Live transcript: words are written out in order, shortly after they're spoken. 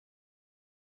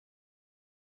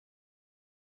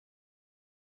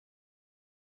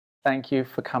Thank you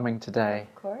for coming today.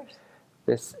 Of course.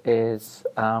 This is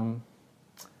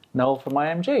Noel from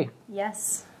IMG.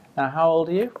 Yes. Now, how old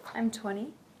are you? I'm 20.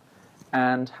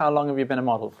 And how long have you been a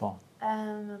model for?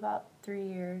 About 3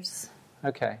 years.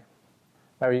 Okay.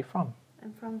 Where are you from?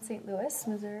 I'm from St. Louis,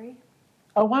 Missouri.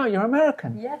 Oh, wow, you're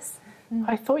American. Yes.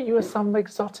 I thought you were some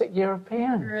exotic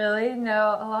European. Really?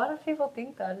 No, a lot of people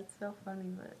think that. It's so funny,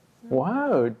 but...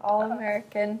 Wow. All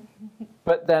American.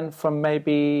 But then from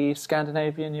maybe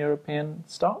Scandinavian, European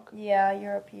stock? Yeah,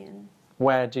 European.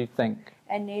 Where do you think?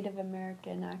 And Native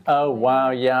American, actually. Oh, wow,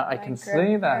 yeah, I can see that.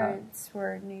 My grandparents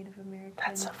were Native American.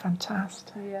 That's so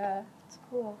fantastic. Yeah, it's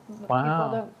cool. But Wow.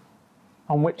 people don't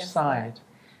On which guess side? that.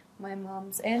 My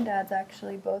mom's and dad's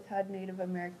actually both had Native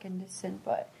American descent,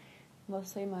 but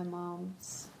mostly my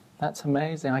mom's. That's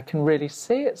amazing. I can really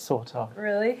see it, sort of.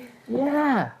 Really?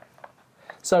 Yeah.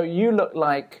 So you look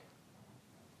like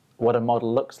what a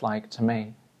model looks like to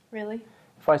me. Really?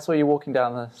 If I saw you walking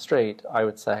down the street, I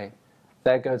would say,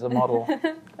 there goes a model.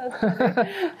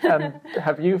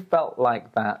 Have you felt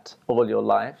like that all your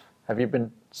life? Have you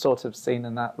been sort of seen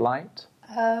in that light?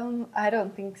 I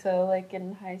don't think so. Like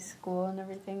in high school and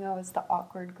everything, I was the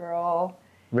awkward girl.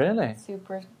 Really?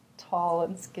 Super tall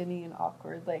and skinny and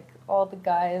awkward. Like all the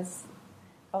guys,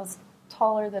 I was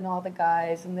taller than all the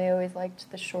guys, and they always liked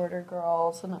the shorter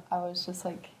girls, and I was just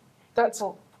like,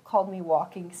 people called me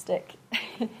walking stick.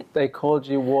 They called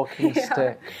you walking Yeah.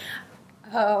 stick.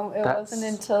 It wasn't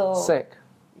until sick.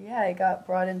 Yeah, I got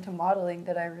brought into modeling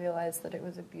that I realized that it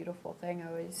was a beautiful thing. I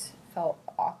always felt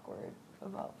awkward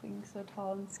about being so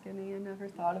tall and skinny. I never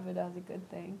thought of it as a good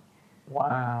thing.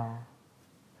 Wow.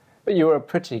 But you were a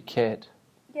pretty kid.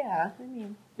 Yeah, I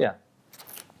mean... Yeah.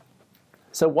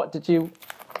 So what did you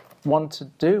want to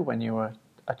do when you were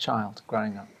a child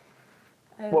growing up?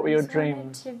 What were your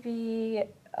dreams? I wanted to be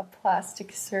a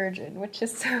plastic surgeon, which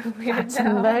is so weird. That's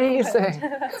now, amazing.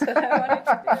 That's what I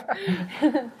wanted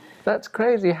to do. That's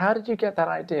crazy. How did you get that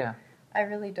idea? I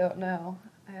really don't know.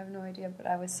 I have no idea, but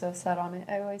I was so set on it.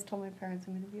 I always told my parents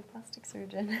I'm going to be a plastic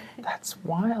surgeon. That's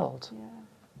wild.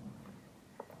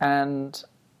 Yeah. And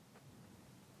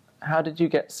how did you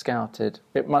get scouted?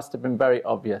 It must have been very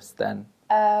obvious then.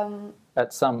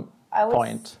 At some point. I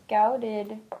was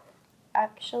scouted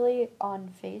actually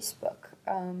on Facebook.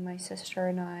 My sister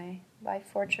and I, by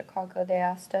Fort Chicago, they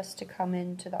asked us to come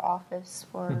into the office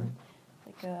for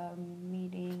like a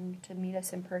meeting to meet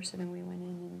us in person, and we went in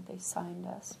and they signed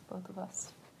us, both of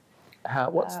us.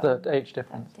 What's the age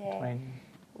difference between?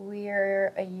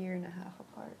 We're a year and a half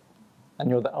apart. And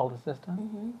you're the older sister?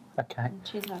 Mm-hmm. Okay. And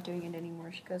she's not doing it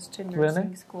anymore. She goes to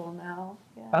nursing school now.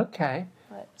 Yeah. Okay.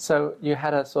 But so you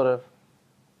had a sort of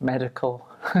medical,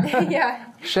 yeah,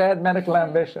 shared medical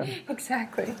ambition.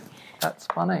 Exactly. That's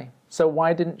funny. So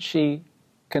why didn't she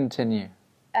continue?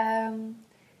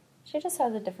 She just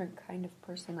has a different kind of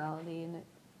personality, and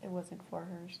it wasn't for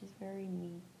her. She's very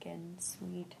meek and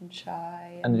sweet and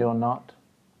shy. And you're not?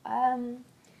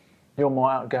 You're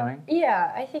more outgoing?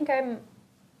 Yeah, I think I'm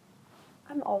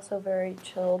also very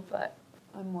chilled, but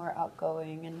I'm more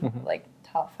outgoing and like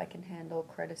tough. I can handle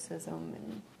criticism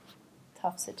and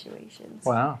tough situations.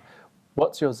 Wow.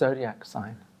 What's your zodiac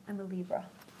sign? I'm a Libra.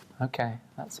 Okay,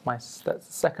 that's the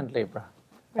second Libra.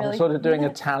 Really? I'm sort of doing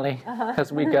a tally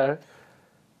as we go.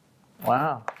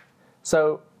 Wow.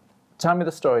 So, tell me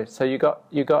the story. So you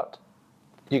got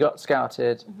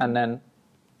scouted, and then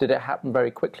did it happen very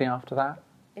quickly after that?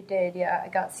 It did. Yeah, I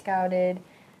got scouted.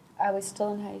 I was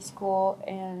still in high school,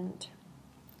 and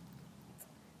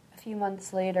a few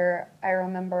months later, I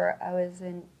remember I was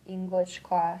in English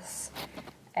class,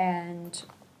 and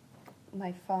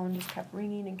my phone just kept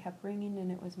ringing,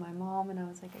 and it was my mom, and I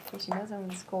was like, okay, she knows I'm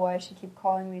in school, why does she keep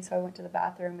calling me? So I went to the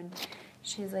bathroom, and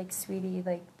she's like, sweetie,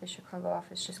 like, the Chicago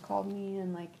office just called me,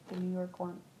 and, like, the New York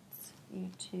wants you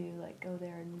to, like, go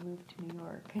there and move to New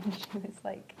York. And she was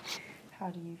like, how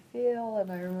do you feel?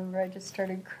 And I remember I just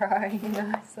started crying, and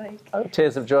I was like... Oh,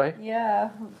 tears of joy?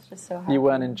 Yeah, I was just so happy. You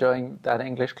weren't enjoying that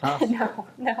English class?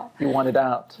 No. You wanted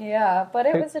out? Yeah, but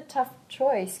it was a tough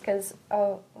choice, because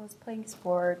I was playing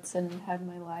sports and had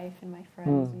my life and my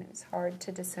friends, and it was hard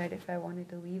to decide if I wanted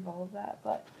to leave all of that,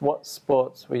 but... What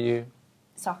sports were you?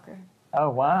 Soccer.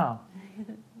 Oh, wow.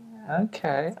 Yeah,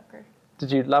 okay. Soccer.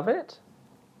 Did you love it?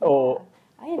 Or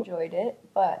I enjoyed it,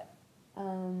 but...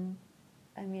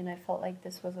 I mean, I felt like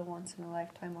this was a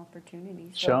once-in-a-lifetime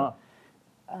opportunity. So, sure.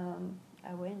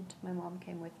 I went. My mom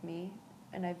came with me,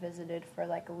 and I visited for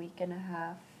like a week and a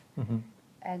half,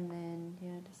 and then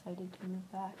decided to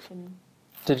move back. And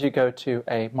did you go to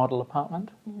a model apartment?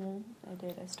 I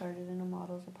did. I started in a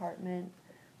model's apartment.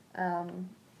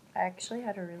 I actually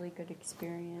had a really good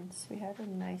experience. We had a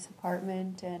nice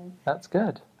apartment, and That's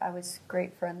good. I was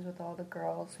great friends with all the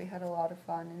girls. We had a lot of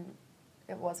fun, and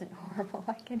it wasn't horrible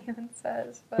like anyone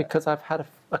says. But Because I've had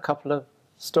a couple of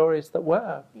stories that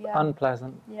were Yeah.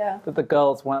 unpleasant, yeah, that the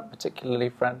girls weren't particularly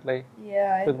friendly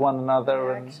yeah, with one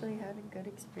another. I And actually had a good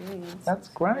experience. That's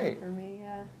It was good great. for me.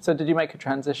 Yeah, so did you make a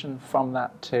transition from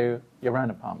that to your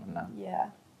own apartment now? yeah.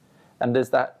 And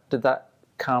did that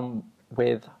come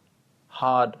with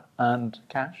hard-earned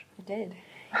cash? I did.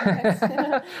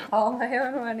 Yes. All my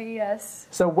own money. Yes.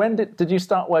 So when did you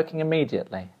start working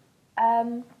immediately?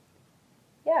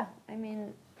 Yeah. I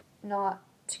mean, not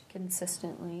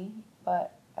consistently,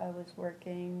 but I was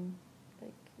working,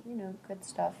 like, good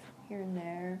stuff here and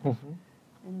there,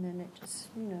 and then it just,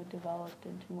 developed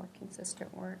into more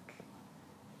consistent work.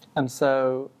 And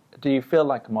so, do you feel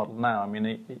like a model now? I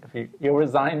mean, you're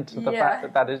resigned to the fact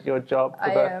that that is your job?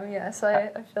 I am, yes. I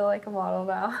feel like a model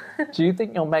now. Do you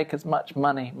think you'll make as much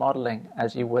money modeling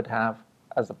as you would have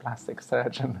as a plastic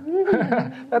surgeon?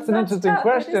 That's an interesting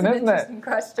question, isn't it? Interesting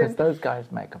question. Because those guys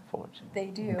make a fortune. They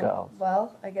do. Girls.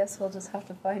 Well, I guess we'll just have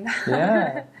to find out.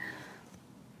 Yeah.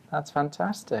 That's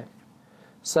fantastic.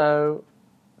 So,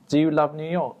 do you love New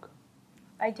York?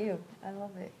 I do. I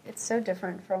love it. It's so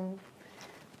different from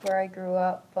where I grew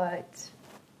up, but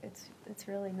it's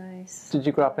really nice. Did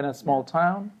you grow up in a small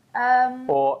town?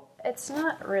 Or It's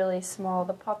not really small.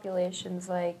 The population's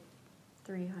like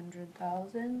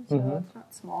 300,000, so it's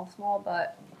not small,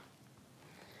 but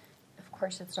of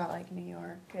course it's not like New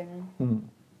York. And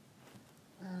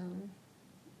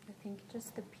I think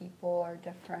just the people are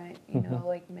different. You know,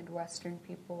 like Midwestern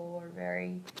people are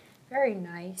very, very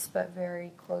nice, but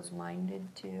very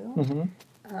close-minded too.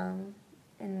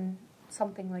 And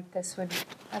something like this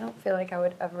I don't feel like I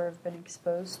would ever have been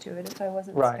exposed to it if I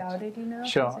wasn't scouted,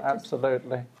 Sure, 'cause it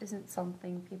absolutely. just isn't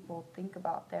something people think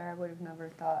about there. I would have never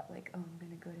thought, like, oh, I'm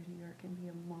going to go to New York and be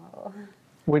a model.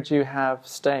 Would you have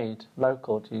stayed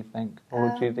local, do you think?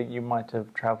 Or do you think you might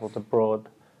have travelled abroad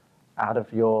out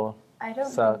of your I don't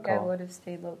circle? think I would have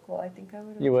stayed local. I think I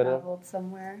would have You would have? traveled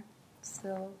somewhere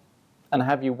still. And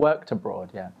have you worked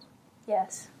abroad yet?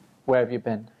 Yes. Where have you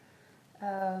been?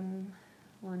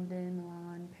 London,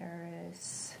 Milan,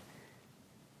 Paris,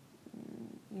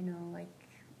 like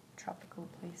tropical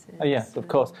places. Oh, yes, of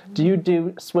course. Do you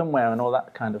do swimwear and all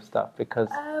that kind of stuff? Because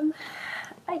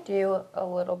I do a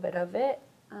little bit of it.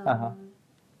 Uh-huh.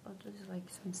 I'll just like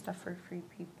some stuff for free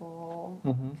people,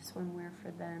 Mm-hmm. swimwear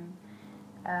for them.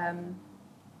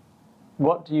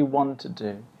 What do you want to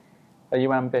do? Are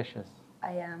you ambitious?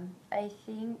 I am. I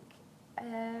think,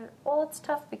 well, it's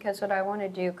tough because what I want to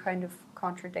do kind of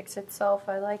contradicts itself.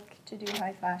 I like to do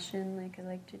high fashion, like I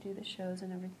like to do the shows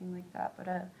and everything like that, but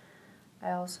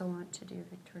I also want to do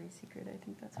Victoria's Secret. I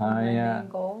think that's one of my main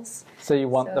goals. So you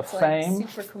want So the it's fame, like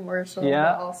super commercial,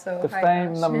 yeah, but also the high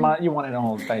fame, the fashion. money. You want it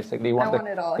all, basically. You want I want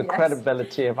it all, the yes.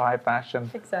 credibility of high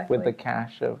fashion Exactly. with the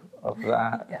cash of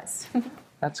that. Yes.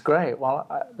 That's great. Well,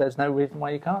 there's no reason why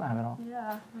you can't have it all.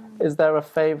 Yeah. Is there a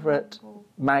favourite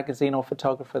magazine or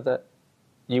photographer that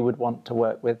you would want to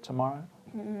work with tomorrow?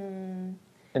 In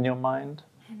your mind?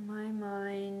 In my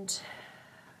mind,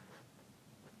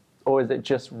 Or is it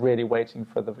just really waiting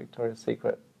for the Victoria's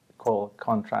Secret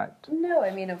contract? no.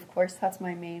 I mean, of course, that's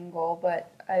my main goal,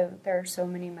 but there are so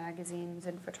many magazines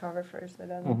and photographers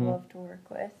that I would love to work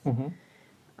with.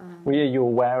 Were you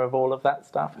aware of all of that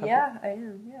stuff? Yeah, I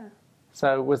am, yeah.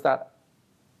 So was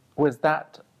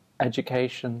that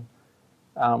education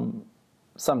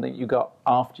something you got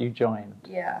after you joined?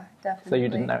 Yeah, definitely. So you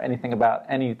didn't know anything about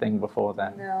anything before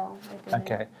then? No, I didn't.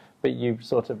 Okay, but you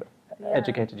sort of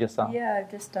educated yourself? Yeah, I've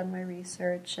just done my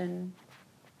research and,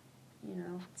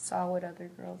 saw what other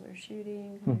girls are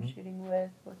shooting, who they're shooting with,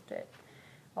 looked at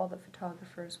all the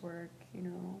photographers' work,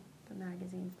 the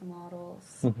magazines, the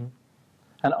models.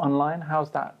 And online,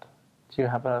 how's that? Do you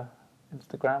have a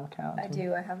Instagram account? I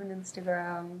do. I have an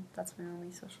Instagram. That's my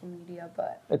only social media,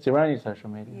 but It's your only social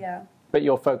media? yeah, But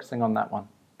you're focusing on that one?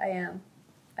 I am.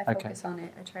 I Okay. focus on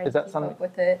it. I try Is to that keep something- up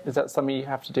with it. Is that something you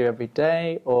have to do every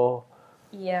day, or?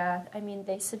 Yeah, I mean,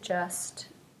 they suggest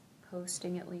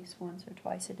posting at least once or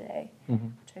twice a day,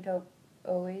 which I don't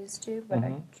always do, but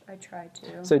I try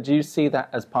to. So do you see that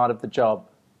as part of the job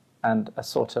and a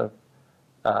sort of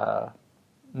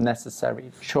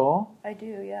necessary chore? I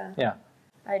do, yeah. Yeah.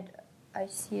 I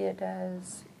see it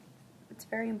as, it's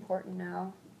very important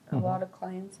now. A lot of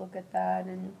clients look at that,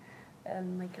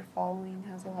 and like your following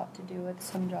has a lot to do with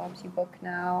some jobs you book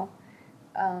now.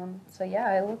 So yeah,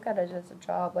 I look at it as a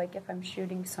job. Like if I'm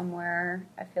shooting somewhere,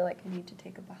 I feel like I need to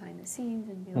take a behind the scenes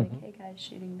and be like, hey guys,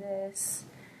 shooting this.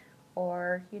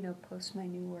 or, you know, post my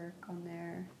new work on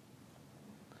there.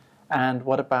 And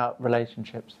what about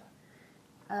relationships?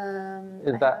 I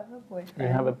have a boyfriend. You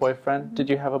have a boyfriend? Mm-hmm. Did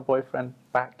you have a boyfriend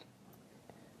back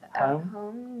home? At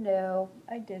home? No,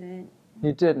 I didn't.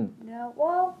 You didn't? No,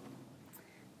 well,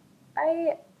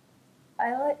 I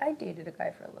dated a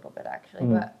guy for a little bit actually,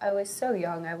 but I was so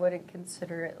young I wouldn't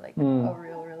consider it like a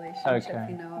real relationship, Okay.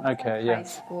 you know. Okay, like yeah. high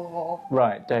school.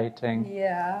 Right, dating.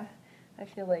 Yeah. I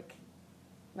feel like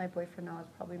my boyfriend now is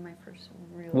probably my first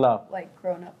real Love. like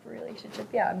grown up relationship.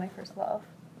 Yeah, my first love.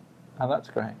 Oh, that's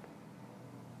great.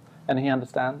 And he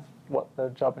understands what the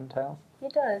job entails? He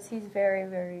does. He's very,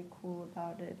 very cool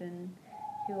about it, and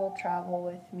he will travel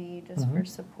with me just for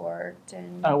support,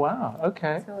 and Oh, wow,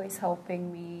 okay. he's always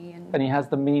helping me, And he has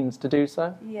the means to do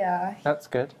so? yeah. That's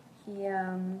good.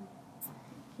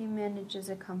 He manages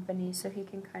a company, so he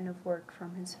can kind of work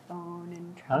from his phone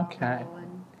and travel, Okay.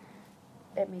 and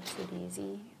it makes it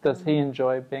easy. Does he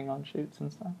enjoy being on shoots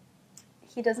and stuff?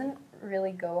 He doesn't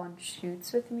really go on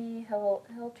shoots with me. He'll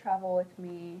travel with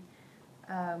me,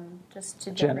 just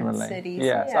to different Generally. cities.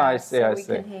 Yes, yeah, I see, so I we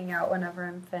see. can hang out whenever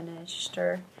I'm finished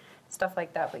or stuff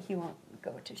like that. But he won't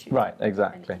go to shoots. Right, And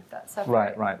exactly. keep that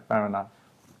separate. Right, fair enough.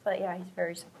 But yeah, he's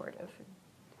very supportive.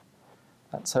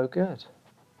 That's so good.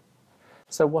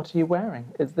 So what are you wearing?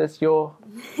 Is this your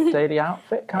daily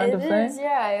outfit kind of thing? It is,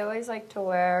 yeah. I always like to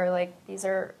wear, like, these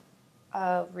are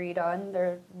redone.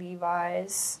 They're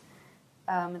Levi's.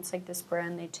 It's like this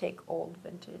brand. They take old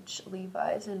vintage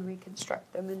Levi's and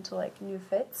reconstruct them into, like, new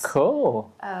fits.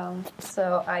 Cool.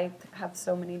 So I have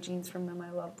so many jeans from them.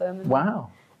 I love them. And Wow.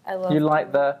 I love You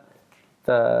like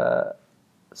the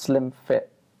slim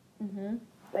fit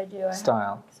I do. I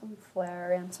style? have some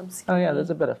flare and some skinny. Oh yeah, there's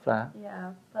a bit of flair.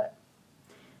 Yeah, but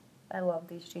I love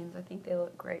these jeans. I think they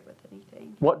look great with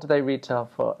anything. What do they retail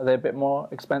for? Are they a bit more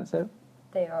expensive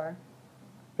They are.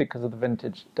 because of the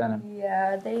vintage denim?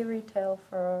 Yeah, they retail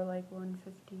for like $150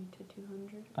 to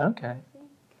 $200. Okay,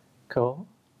 cool.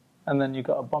 And then you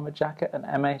got a bomber jacket, an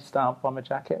MA style bomber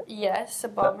jacket. Yes, a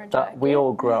bomber that jacket. we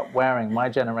all grew up wearing. My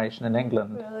generation in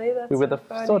England. Really? That's We were so the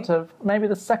funny. sort of maybe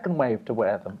the second wave to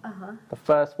wear them. Uh-huh. The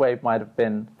first wave might have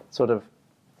been sort of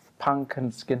punk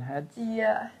and skinheads.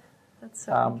 Yeah, that's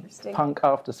so interesting. Punk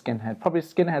after skinhead. Probably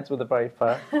skinheads were the very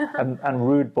first, and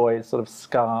rude boys, sort of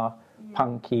ska,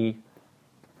 punky,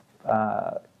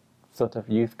 sort of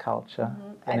youth culture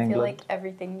in I England. feel like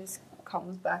everything just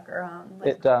comes back around. Like,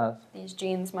 It does. these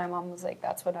jeans, my mom was like,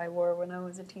 that's what I wore when I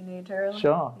was a teenager. Like,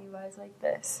 Sure. Levi's like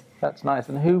this. That's nice.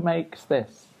 And who makes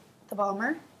this? The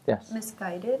bomber, Yes.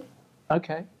 Misguided.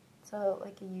 Okay. So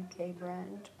like a UK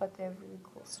brand, but they have really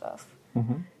cool stuff.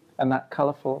 And that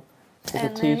colourful is a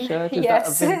And then- T-shirt? Is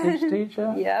yes. that a vintage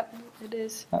T-shirt? Yep, it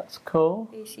is. That's cool.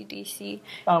 AC/DC.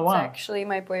 Oh, wow. It's actually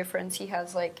my boyfriend's. He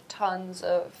has like tons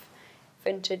of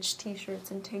vintage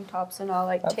T-shirts and tank tops, and I'll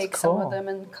like That's take some cool. of them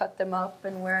and cut them up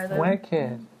and wear them.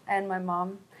 Wicked. And my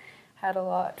mom had a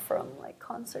lot from like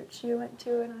concerts she went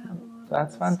to, and I have a lot.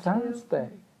 That's of those too. fantastic.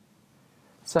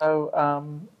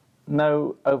 So,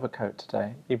 no overcoat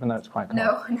today, even though it's quite cold.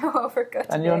 No overcoat.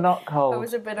 And you're today. not cold. I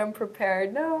was a bit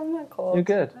unprepared. No, I'm not cold. You're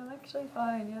good. I'm actually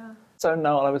fine. Yeah. So,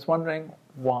 Noel, I was wondering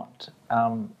what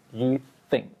you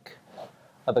think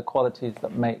are the qualities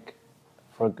that make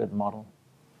for a good model.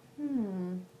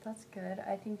 That's good.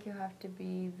 I think you have to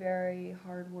be very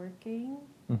hardworking,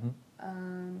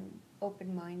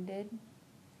 open-minded.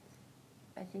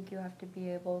 I think you have to be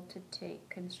able to take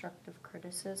constructive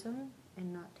criticism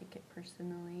and not take it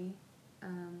personally.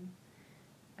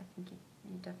 I think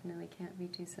you definitely can't be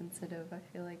too sensitive. I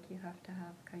feel like you have to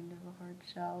have kind of a hard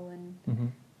shell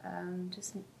and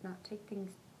just not take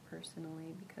things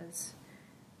personally, because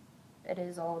it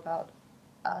is all about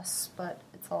us, but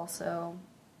it's also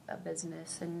a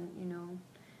business, and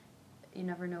you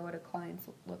never know what a client's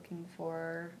looking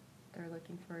for. They're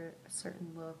looking for a certain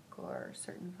look or a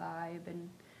certain vibe, and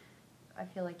I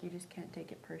feel like you just can't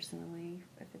take it personally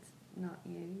if it's not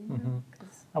you. know?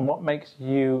 'Cause And what makes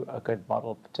you a good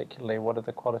model particularly? What are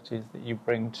the qualities that you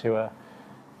bring to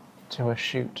a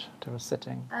shoot, to a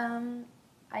sitting?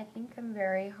 I think I'm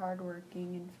very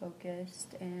hardworking and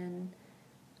focused, and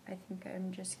I think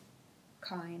I'm just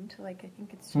kind. Like, I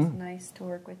think it's just nice to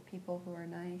work with people who are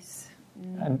nice.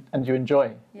 And you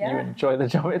enjoy? Yeah. You enjoy the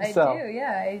job itself? I do,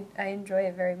 yeah. I enjoy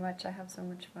it very much. I have so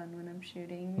much fun when I'm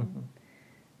shooting.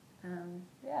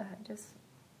 Yeah,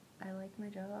 I like my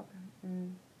job,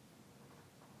 and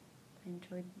I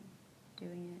enjoy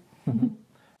doing it.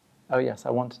 Oh yes, I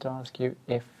wanted to ask you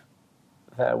if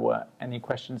there were any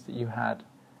questions that you had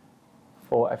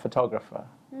for a photographer.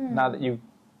 Now that you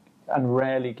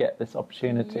rarely get this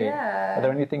opportunity, Yeah. are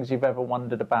there any things you've ever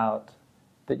wondered about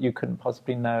that you couldn't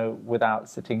possibly know without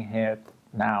sitting here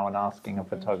now and asking a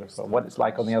photographer what it's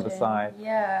like on the other side?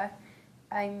 Yeah,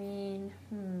 I mean,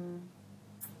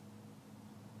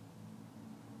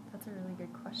 that's a really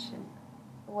good question.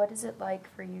 What is it like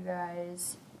for you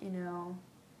guys, you know,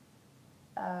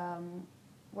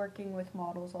 working with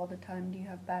models all the time? Do you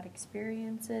have bad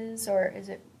experiences, or is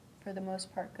it for the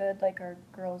most part good? Like, are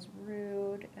girls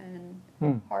rude and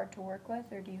hard to work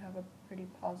with, or do you have a pretty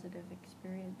positive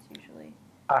experience usually?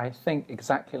 I think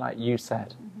exactly like you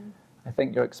said. I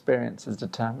think your experience is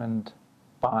determined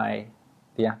by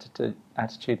the attitude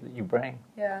that you bring.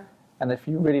 Yeah. And if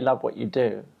you really love what you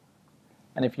do,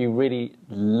 and if you really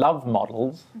love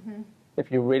models, if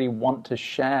you really want to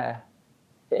share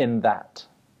in that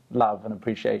love and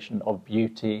appreciation of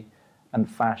beauty and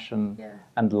fashion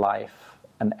and life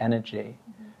and energy,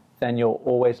 then you're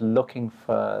always looking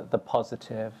for the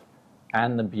positive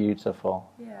and the beautiful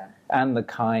and the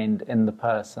kind in the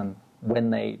person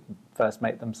when they first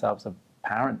make themselves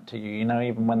apparent to you. You know,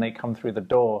 even when they come through the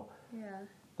door,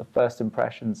 the first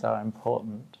impressions are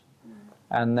important.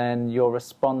 And then you're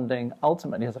responding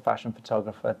ultimately as a fashion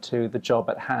photographer to the job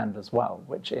at hand as well,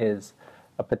 which is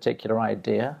a particular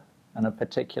idea and a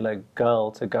particular girl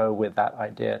to go with that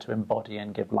idea, to embody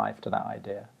and give life to that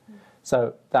idea.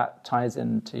 So that ties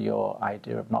into your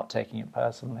idea of not taking it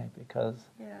personally, because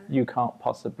you can't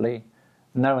possibly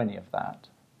know any of that.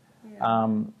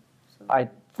 I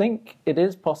think it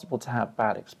is possible to have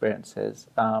bad experiences.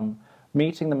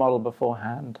 Meeting the model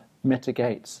beforehand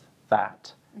mitigates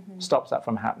that, stops that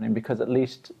from happening, because at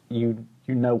least you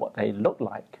know what they look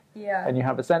like. And you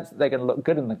have a sense that they're going to look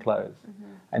good in the clothes,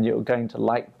 and you're going to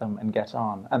like them and get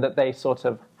on, and that they sort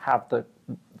of have the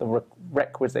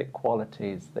requisite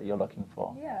qualities that you're looking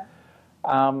for.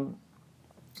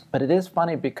 But it is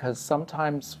funny, because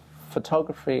sometimes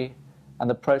photography and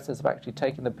the process of actually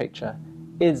taking the picture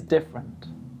is different.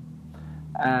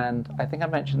 And I think I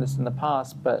mentioned this in the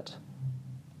past, but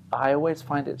I always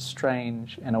find it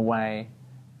strange in a way,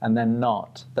 and then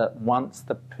not, that once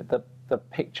the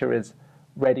picture is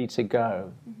ready to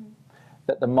go,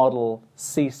 that the model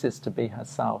ceases to be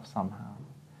herself somehow.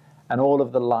 And all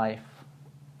of the life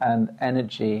and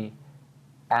energy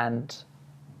and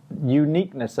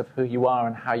uniqueness of who you are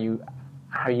and how you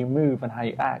move and how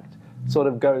you act sort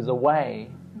of goes away,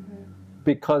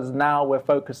 because now we're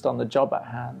focused on the job at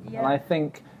hand. And I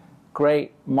think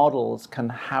great models can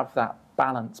have that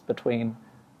balance between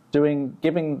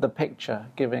giving the picture,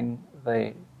 giving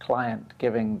the client,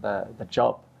 giving the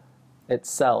job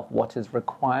itself what is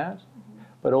required,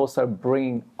 but also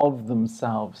bringing of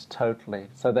themselves totally.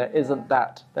 So there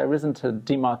isn't a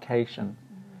demarcation.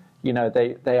 You know,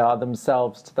 they are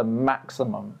themselves to the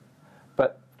maximum,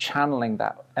 but channeling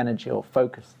that energy or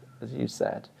focus, as you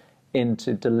said,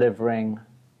 into delivering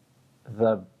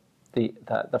the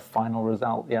final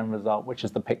result, the end result, which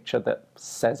is the picture that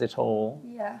says it all.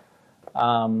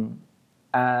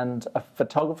 And a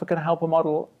photographer can help a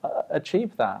model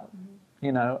achieve that.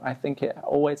 You know, I think it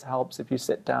always helps if you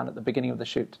sit down at the beginning of the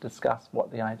shoot to discuss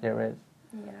what the idea is.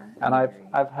 And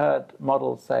I've heard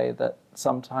models say that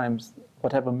sometimes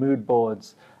whatever mood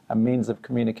boards and means of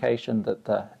communication that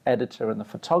the editor and the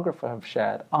photographer have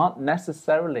shared aren't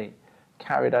necessarily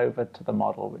carried over to the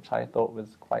model, which I thought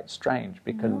was quite strange,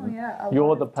 because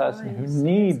you're the person who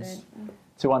needs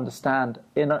to understand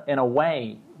in a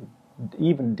way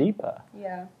even deeper,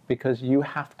 because you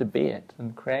have to be it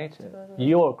and create it.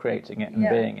 You're creating it and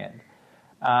being it.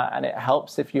 And it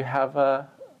helps if you have a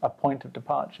point of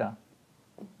departure.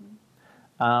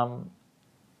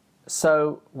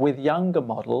 So with younger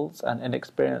models and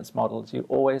inexperienced models, you can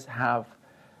always have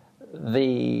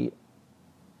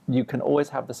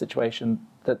the situation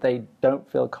that they don't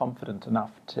feel confident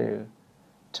enough to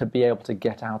be able to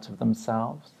get out of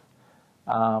themselves.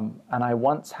 And I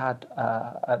once had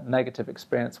a negative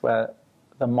experience where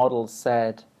the model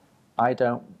said, "I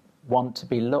don't want to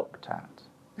be looked at."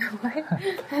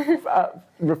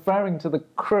 Referring to the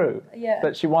crew,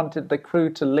 that she wanted the crew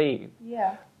to leave.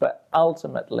 But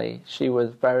ultimately, she was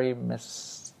very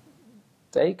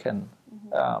mistaken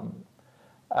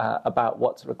about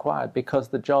what's required, because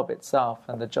the job itself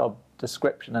and the job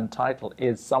description and title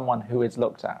is someone who is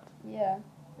looked at.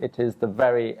 It is the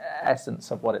very essence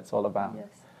of what it's all about.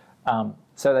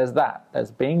 So there's that.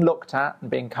 There's being looked at and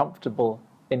being comfortable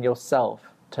in yourself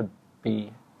to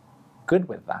be good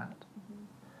with that.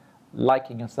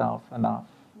 Liking yourself enough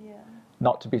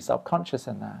not to be self-conscious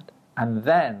in that. And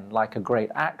then, like a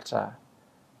great actor,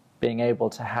 being able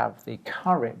to have the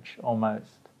courage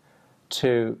almost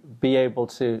to be able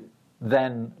to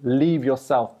then leave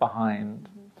yourself behind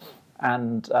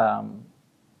and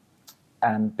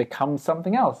and become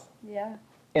something else Yeah.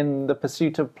 in the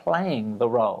pursuit of playing the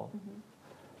role.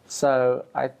 So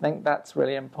I think that's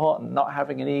really important, not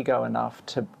having an ego enough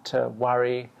to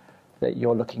worry that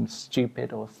you're looking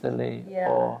stupid or silly, Yeah,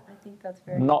 or I think that's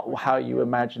very not important. how you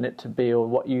imagine it to be, or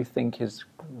what you think is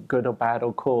good or bad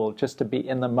or cool, just to be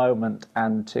in the moment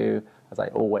and to, as I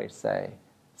always say,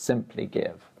 simply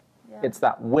give. Yeah. It's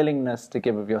that willingness to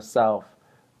give of yourself,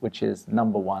 which is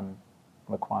number one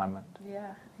requirement.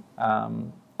 Yeah.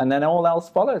 And then all else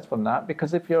follows from that,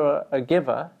 because if you're a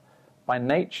giver by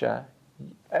nature,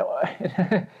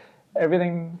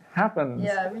 everything happens.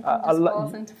 Yeah, everything just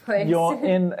falls into place.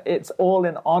 It's all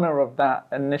in honor of that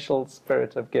initial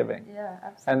spirit of giving. Yeah,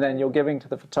 absolutely. And then you're giving to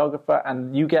the photographer,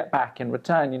 and you get back in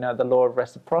return. You know, the law of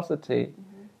reciprocity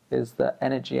is that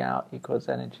energy out equals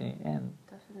energy in.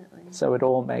 Definitely. So it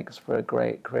all makes for a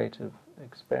great creative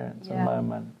experience and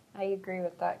moment. I agree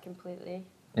with that completely.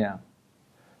 Yeah.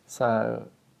 So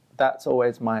that's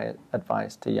always my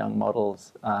advice to young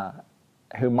models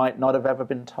who might not have ever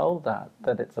been told that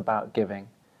it's about giving.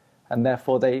 And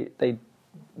therefore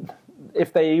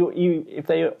if they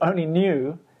only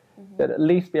knew, they'd at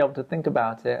least be able to think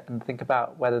about it and think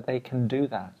about whether they can do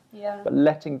that. Yeah. But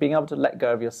being able to let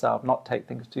go of yourself, not take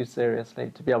things too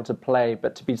seriously, to be able to play,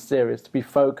 but to be serious, to be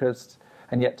focused,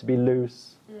 and yet to be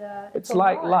loose. Yeah. It's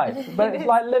like life, but it's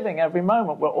like living every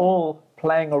moment. We're all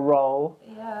playing a role.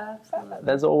 Yeah, absolutely.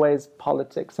 There's always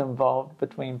politics involved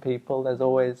between people. There's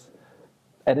always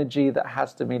energy that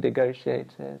has to be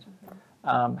negotiated.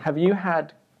 Have you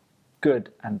had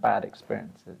good and bad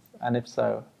experiences? And if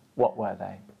so, what were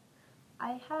they?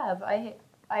 I have. I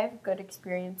have good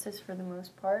experiences for the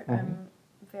most part. I'm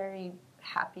very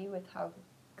happy with how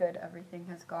good everything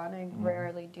has gone. I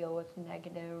rarely deal with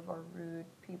negative or rude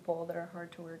people that are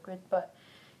hard to work with, but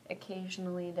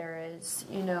occasionally there is,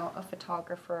 a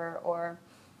photographer or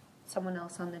someone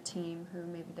else on the team who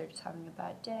maybe they're just having a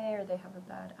bad day or they have a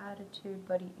bad attitude,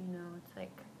 but it's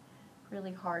like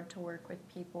really hard to work with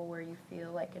people where you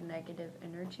feel like a negative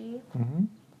energy.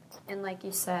 And like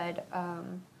you said,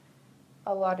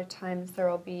 a lot of times there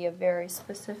will be a very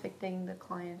specific thing the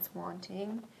client's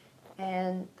wanting,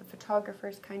 and the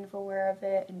photographer's kind of aware of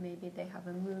it, and maybe they have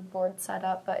a mood board set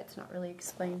up, but it's not really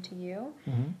explained to you.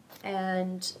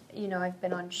 And, I've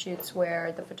been on shoots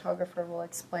where the photographer will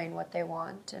explain what they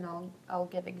want, and I'll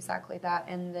give exactly that,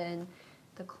 and then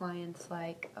the client's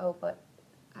like, oh, but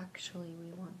actually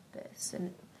we want this.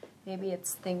 And maybe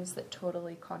it's things that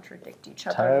totally contradict each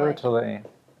other. Totally. Like,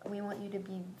 we want you to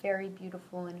be very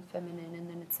beautiful and feminine, and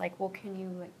then it's like, well, can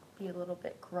you be a little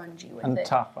bit grungy with it? And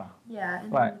tougher. Yeah,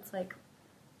 and then it's like,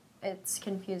 it's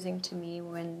confusing to me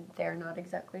when they're not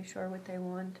exactly sure what they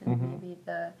want, and maybe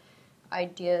the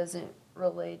idea isn't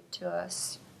relayed to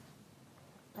us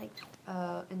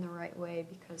in the right way,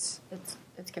 because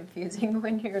it's confusing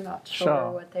when you're not sure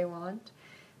what they want.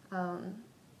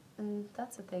 And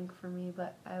that's a thing for me,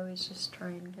 but I always just try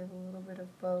and give a little bit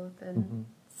of both and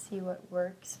see what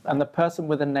works. And the person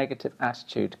with a negative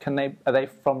attitude, are they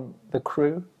from the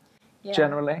crew? Yeah.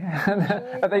 Generally?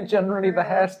 Are they generally the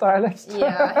hairstylist?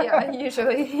 Yeah,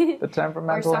 usually. The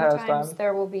temperamental hairstylist. Or sometimes hairstylist?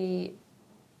 there will be,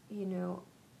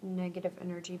 negative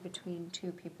energy between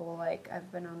two people. Like,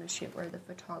 I've been on a shoot where the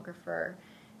photographer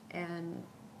and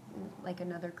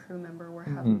another crew member were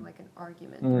having an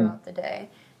argument throughout the day,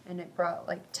 and it brought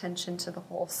tension to the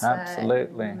whole set.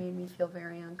 Absolutely. It made me feel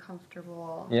very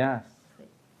uncomfortable. Yes.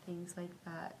 Things like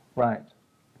that. Right.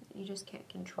 You just can't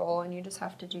control, and you just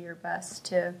have to do your best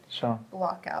to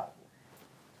block out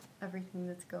everything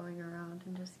that's going around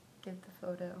and just give the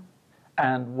photo.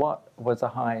 And what was a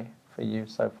high for you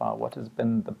so far? What has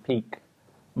been the peak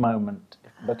moment,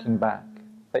 looking back,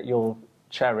 that you'll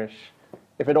cherish?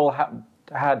 If it all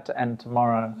had to end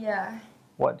tomorrow,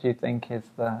 what do you think is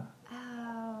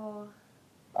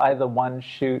either one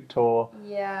shoot or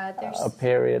a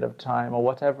period of time or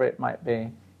whatever it might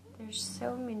be? There's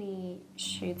so many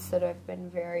shoots that I've been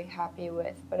very happy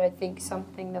with, but I think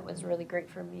something that was really great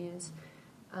for me is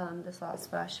this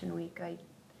last fashion week I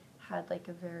had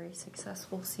a very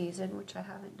successful season, which I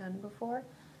haven't done before.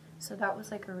 So that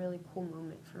was a really cool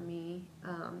moment for me,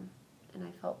 and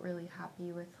I felt really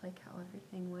happy with how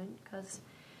everything went, because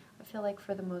I feel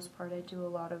for the most part I do a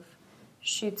lot of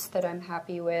shoots that I'm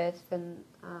happy with and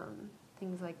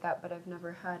things like that, but I've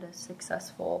never had a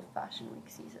successful Fashion Week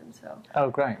season. So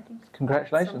great!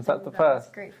 Congratulations, that's the That's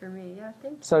first. great for me. Yeah,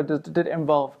 thank you. So did it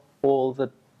involve all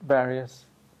the various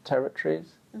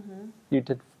territories? You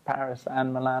did Paris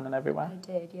and Milan and everywhere? I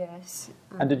did, yes.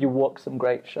 And did you walk some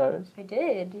great shows? I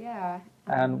did, yeah.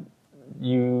 And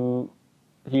you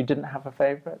didn't have a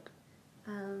favourite?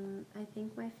 I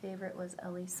think my favorite was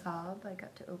Elle. I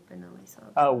got to open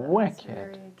Elle. Oh, that wicked. was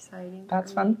very exciting.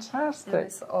 That's for me. fantastic. It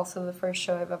was also the first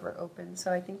show I've ever opened,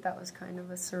 so I think that was kind of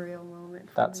a surreal moment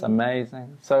for That's me.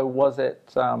 amazing. So was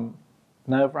it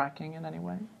nerve-wracking in any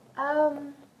way?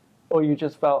 Or you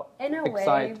just felt In a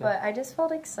excited? way, but I just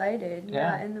felt excited.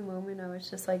 Yeah. Yeah, in the moment I was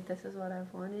just like, this is what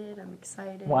I've wanted, I'm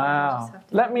excited. I Wow. just have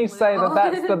to Let give me it my say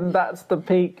all. that's the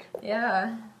peak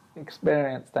Yeah.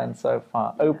 experience then so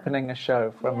far, Yeah. opening a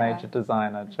show for a Yeah. major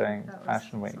designer during That was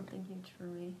Fashion Week. something huge for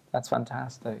me. That's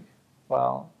fantastic.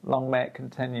 Well, long may it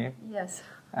continue. Yes.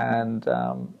 And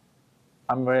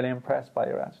I'm really impressed by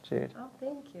your attitude. Oh,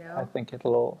 thank you. I think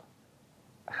it'll all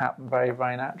happen very,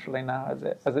 very naturally now as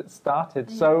it started.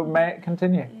 So may it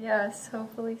continue. Yes,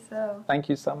 hopefully so. Thank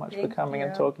you so much for Thank coming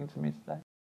and you. talking to me today.